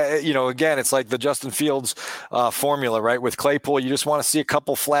think again, it's like the Justin Fields formula, right? With Claypool, you just want to see a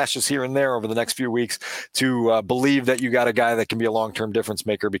couple flashes here and there over the next few weeks to believe that you got a guy that can be a long-term difference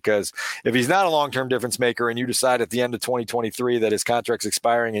maker. Because if he's not a long-term difference maker, and you decide at the end of 2023 that his contract's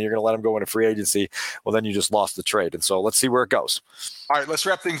expiring and you're going to let him go into free agency, well, then you just lost the trade. And so let's see where it goes. All right, let's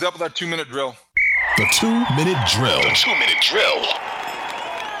wrap things up with our 2-minute drill. The 2-minute drill. The 2-minute drill.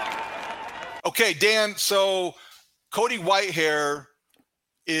 Okay, Dan, so Cody Whitehair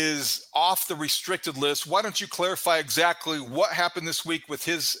is off the restricted list. Why don't you clarify exactly what happened this week with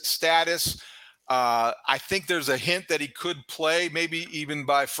his status? I think there's a hint that he could play, maybe even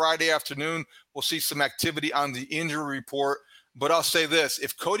by Friday afternoon. We'll see some activity on the injury report. But I'll say this,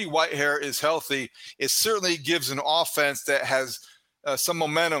 if Cody Whitehair is healthy, it certainly gives an offense that has some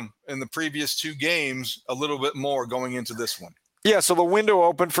momentum in the previous 2 games, a little bit more going into this one. Yeah, so the window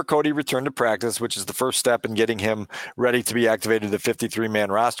opened for Cody return to practice, which is the first step in getting him ready to be activated to the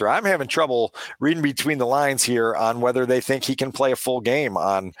 53-man roster. I'm having trouble reading between the lines here on whether they think he can play a full game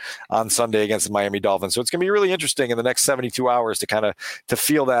on Sunday against the Miami Dolphins. So it's going to be really interesting in the next 72 hours to kind of to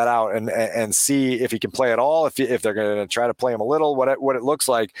feel that out and see if he can play at all, if they're going to try to play him a little, what it looks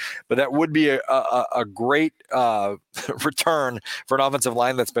like. But that would be a great return for an offensive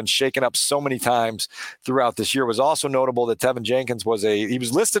line that's been shaken up so many times throughout this year. It was also notable that Tevin Jenkins was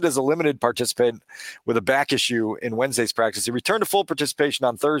listed as a limited participant with a back issue in Wednesday's practice. He returned to full participation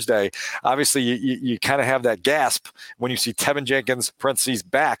on Thursday. Obviously, you kind of have that gasp when you see Tevin Jenkins parentheses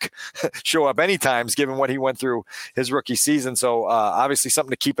back show up any times, given what he went through his rookie season. So obviously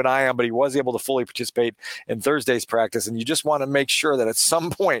something to keep an eye on, but he was able to fully participate in Thursday's practice. And you just want to make sure that at some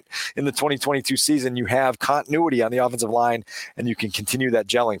point in the 2022 season, you have continuity on the offensive line and you can continue that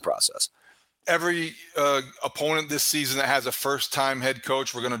gelling process. Every opponent this season that has a first-time head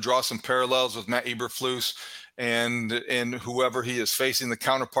coach, we're going to draw some parallels with Matt Eberflus and whoever he is facing. The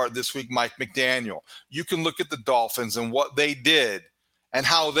counterpart this week, Mike McDaniel. You can look at the Dolphins and what they did and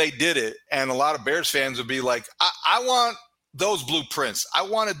how they did it, and a lot of Bears fans would be like, I want those blueprints. I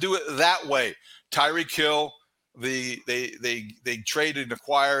want to do it that way. Tyreek Hill, they trade and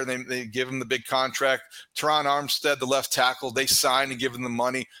acquire, and they give him the big contract. Teron Armstead, the left tackle, they sign and give him the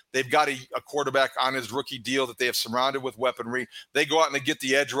money. They've got a quarterback on his rookie deal that they have surrounded with weaponry. They go out and they get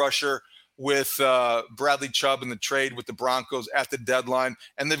the edge rusher with Bradley Chubb in the trade with the Broncos at the deadline,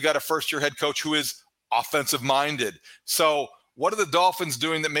 and they've got a first-year head coach who is offensive-minded. So what are the Dolphins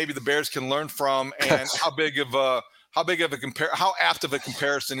doing that maybe the Bears can learn from, and how apt of a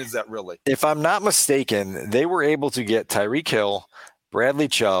comparison is that really? If I'm not mistaken, they were able to get Tyreek Hill, Bradley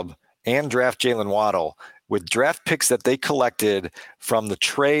Chubb, and draft Jalen Waddle with draft picks that they collected from the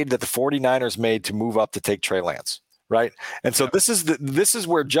trade that the 49ers made to move up to take Trey Lance. Right. And so this is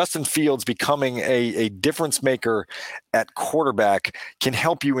where Justin Fields becoming a difference maker at quarterback can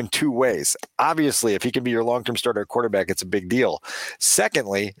help you in two ways. Obviously, if he can be your long-term starter at quarterback, it's a big deal.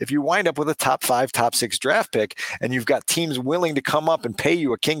 Secondly, if you wind up with a top 5, top 6 draft pick and you've got teams willing to come up and pay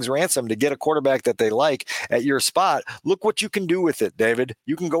you a king's ransom to get a quarterback that they like at your spot, look what you can do with it, David.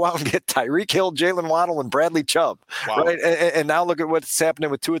 You can go out and get Tyreek Hill, Jalen Waddle, and Bradley Chubb. Wow. Right. And now look at what's happening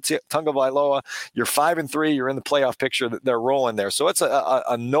with Tua Tagovailoa. You're 5-3. You're in the playoff picture that they're rolling there. So it's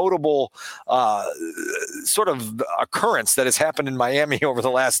a notable sort of occurrence that has happened in Miami over the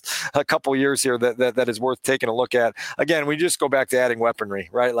last couple years here that is worth taking a look at. Again, we just go back to adding weaponry,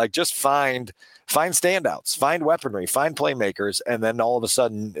 right? Like just find standouts, find weaponry, find playmakers, and then all of a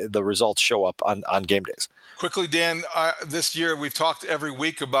sudden the results show up on game days. Quickly, Dan, this year we've talked every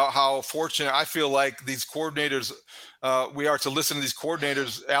week about how fortunate I feel like these coordinators we are to listen to these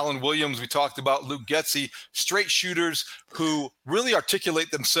coordinators. Alan Williams, we talked about Luke Getsy, straight shooters who really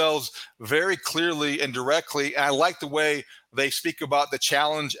articulate themselves very clearly and directly. And I like the way they speak about the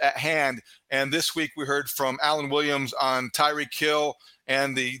challenge at hand. And this week we heard from Alan Williams on Tyreek Hill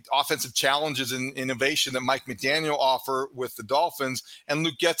and the offensive challenges and innovation that Mike McDaniel offer with the Dolphins. And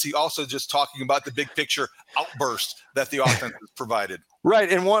Luke Getsy also just talking about the big picture outburst that the offense has provided.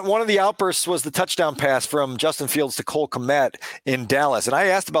 Right, and one of the outbursts was the touchdown pass from Justin Fields to Cole Kmet in Dallas. And I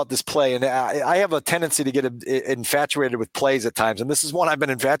asked about this play, and I have a tendency to get infatuated with plays at times. And this is one I've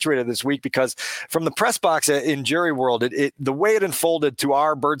been infatuated this week because from the press box in Jerry World, the way it unfolded to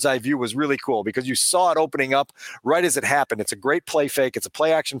our bird's eye view was really cool because you saw it opening up right as it happened. It's a great play fake. It's a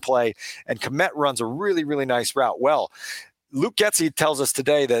play action play, and Kmet runs a really, really nice route. Well, Luke Getsy tells us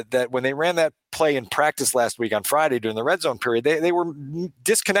today that when they ran that play in practice last week on Friday during the red zone period, they were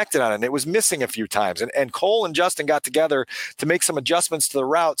disconnected on it. It was missing a few times. And Cole and Justin got together to make some adjustments to the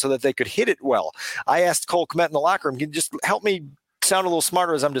route so that they could hit it well. I asked Cole Kmet in the locker room, can you just help me sound a little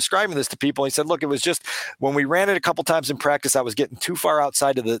smarter as I'm describing this to people? He said, look, it was just when we ran it a couple times in practice, I was getting too far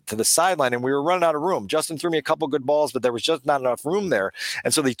outside to the sideline and we were running out of room. Justin threw me a couple good balls, but there was just not enough room there.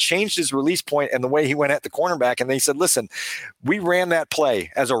 And so they changed his release point and the way he went at the cornerback. And they said, listen, we ran that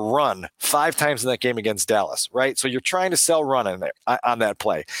play as a run 5 times in that game against Dallas, right? So you're trying to sell run in there on that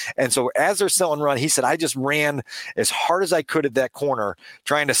play. And so as they're selling run, he said, I just ran as hard as I could at that corner,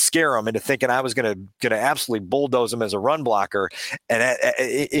 trying to scare him into thinking I was going to absolutely bulldoze him as a run blocker. And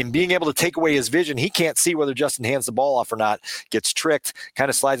in being able to take away his vision, he can't see whether Justin hands the ball off or not, gets tricked, kind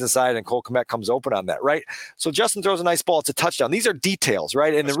of slides inside, and Cole Kmet comes open on that, right? So Justin throws a nice ball. It's a touchdown. These are details,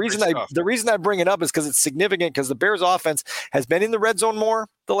 right? And the reason I bring it up is because it's significant because the Bears offense has been in the red zone more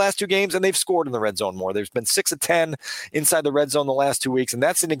the last 2 games, and they've scored in the red zone more. There's been 6 of 10 inside the red zone the last 2 weeks, and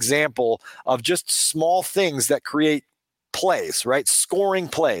that's an example of just small things that create plays, right? Scoring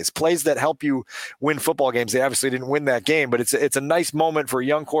plays that help you win football games. They obviously didn't win that game, but it's a nice moment for a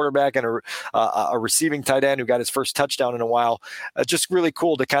young quarterback and a receiving tight end who got his first touchdown in a while. Just really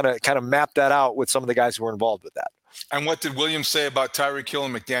cool to kind of map that out with some of the guys who were involved with that. And what did Williams say about Tyreek Hill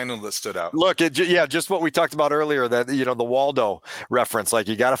and McDaniel that stood out? Look, just what we talked about earlier, that, the Waldo reference, like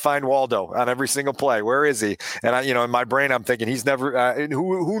you got to find Waldo on every single play. Where is he? And in my brain, I'm thinking he's never,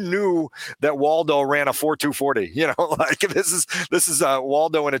 who knew that Waldo ran a 4.240, like this is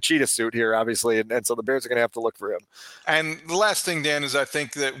Waldo in a cheetah suit here, obviously. And so the Bears are going to have to look for him. And the last thing, Dan, is I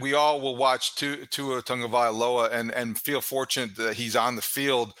think that we all will watch Tua Tagovailoa and feel fortunate that he's on the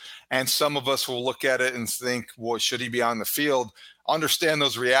field. And some of us will look at it and think, well, should he be on the field? Understand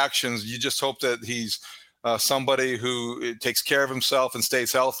those reactions. You just hope that he's somebody who takes care of himself and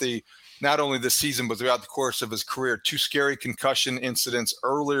stays healthy, not only this season, but throughout the course of his career. 2 scary concussion incidents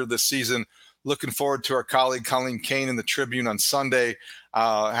earlier this season. Looking forward to our colleague Colleen Kane in the Tribune on Sunday.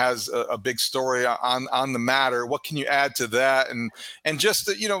 Has a big story on the matter. What can you add to that? And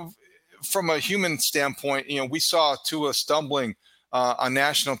just, from a human standpoint, we saw Tua stumbling on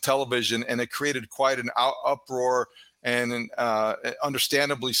national television, and it created quite an uproar, and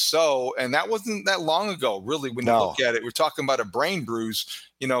understandably so. And that wasn't that long ago, really, when you look at it. We're talking about a brain bruise.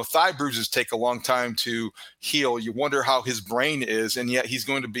 Thigh bruises take a long time to heal. You wonder how his brain is, and yet he's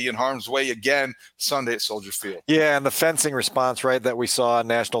going to be in harm's way again Sunday at Soldier Field. Yeah, and the fencing response, right, that we saw on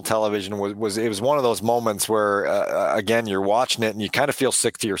national television was one of those moments where, again, you're watching it and you kind of feel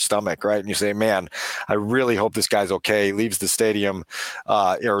sick to your stomach, right? And you say, man, I really hope this guy's okay. He leaves the stadium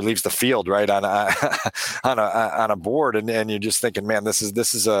or leaves the field, right, on a board, and you're just thinking, man, this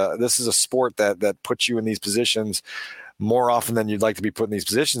is a sport that puts you in these positions more often than you'd like to be put in these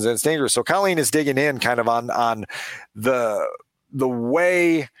positions, and it's dangerous. So Colleen is digging in kind of on the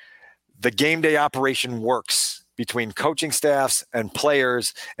way the game day operation works between coaching staffs and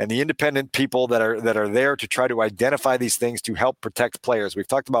players and the independent people that are there to try to identify these things to help protect players. We've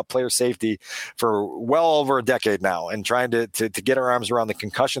talked about player safety for well over a decade now and trying to get our arms around the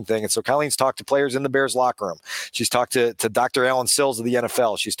concussion thing. And so Colleen's talked to players in the Bears locker room. She's talked to Dr. Alan Sills of the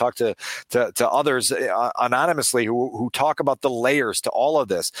NFL. She's talked to others anonymously who talk about the layers to all of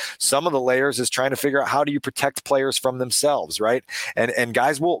this. Some of the layers is trying to figure out how do you protect players from themselves, right? And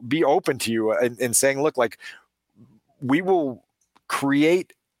guys will be open to you in saying, look, like, we will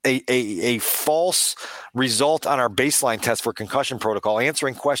create a false result on our baseline test for concussion protocol,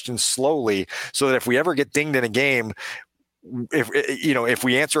 answering questions slowly so that if we ever get dinged in a game, if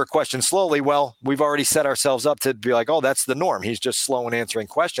we answer a question slowly, well, we've already set ourselves up to be like, oh, that's the norm. He's just slow in answering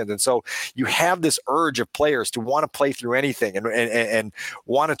questions. And so you have this urge of players to want to play through anything and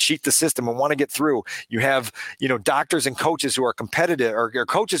want to cheat the system and want to get through. You have, doctors and coaches who are competitive, or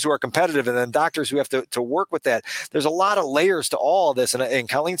coaches who are competitive, and then doctors who have to work with that. There's a lot of layers to all of this. And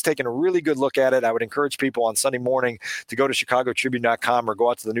Colleen's taken a really good look at it. I would encourage people on Sunday morning to go to chicagotribune.com or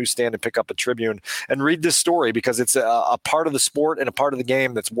go out to the newsstand and pick up a Tribune and read this story, because it's a part of the sport and a part of the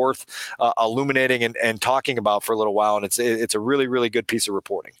game that's worth illuminating and talking about for a little while. And it's a really, really good piece of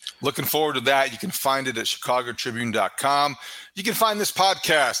reporting. Looking forward to that. You can find it at chicagotribune.com. You can find this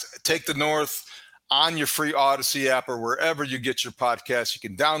podcast, Take the North, on your free Odyssey app or wherever you get your podcasts. You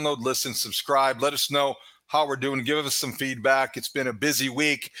can download, listen, subscribe. Let us know how we're doing. Give us some feedback. It's been a busy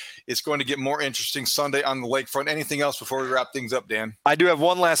week. It's going to get more interesting Sunday on the lakefront. Anything else before we wrap things up, Dan? I do have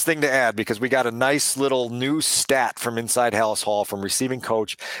one last thing to add, because we got a nice little new stat from inside Halas Hall from receiving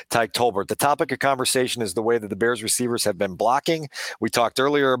coach Tyke Tolbert. The topic of conversation is the way that the Bears receivers have been blocking. We talked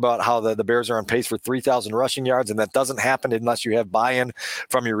earlier about how the Bears are on pace for 3,000 rushing yards, and that doesn't happen unless you have buy-in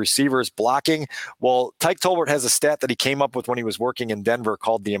from your receivers blocking. Well, Tyke Tolbert has a stat that he came up with when he was working in Denver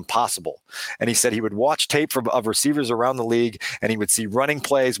called the impossible. And he said he would watch tape of receivers around the league, and he would see running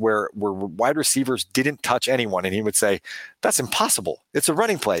plays where wide receivers didn't touch anyone, and he would say, that's impossible. It's a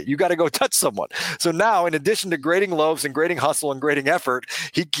running play. You got to go touch someone. So now, in addition to grading loaves and grading hustle and grading effort,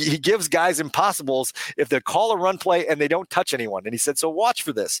 he gives guys impossibles if they call a run play and they don't touch anyone. And he said, so watch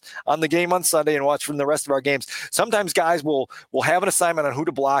for this on the game on Sunday and watch from the rest of our games. Sometimes guys will have an assignment on who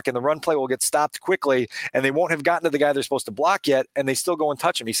to block, and the run play will get stopped quickly, and they won't have gotten to the guy they're supposed to block yet, and they still go and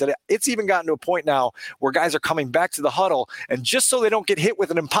touch him. He said it's even gotten to a point now where guys are coming back to the huddle, and just so they don't get hit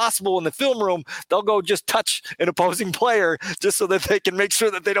with an impossible in the film room, they'll go just touch an opposing player just so that they can make sure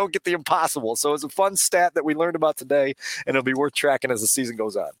that they don't get the impossible. So it's a fun stat that we learned about today, and it'll be worth tracking as the season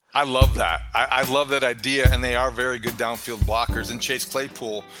goes on. I love that. I love that idea, and they are very good downfield blockers. And Chase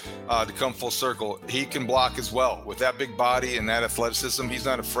Claypool, to come full circle, he can block as well. With that big body and that athleticism, he's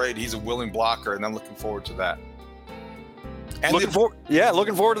not afraid. He's a willing blocker, and I'm looking forward to that.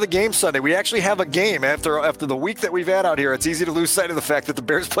 Looking forward to the game Sunday. We actually have a game after the week that we've had out here. It's easy to lose sight of the fact that the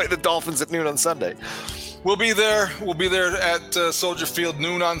Bears play the Dolphins at noon on Sunday. We'll be there. We'll be there at Soldier Field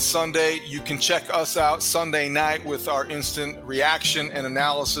noon on Sunday. You can check us out Sunday night with our instant reaction and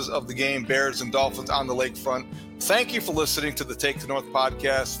analysis of the game, Bears and Dolphins on the lakefront. Thank you for listening to the Take the North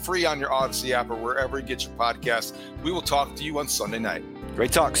podcast, free on your Odyssey app or wherever you get your podcasts. We will talk to you on Sunday night.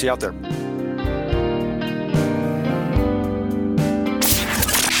 Great talk. See you out there.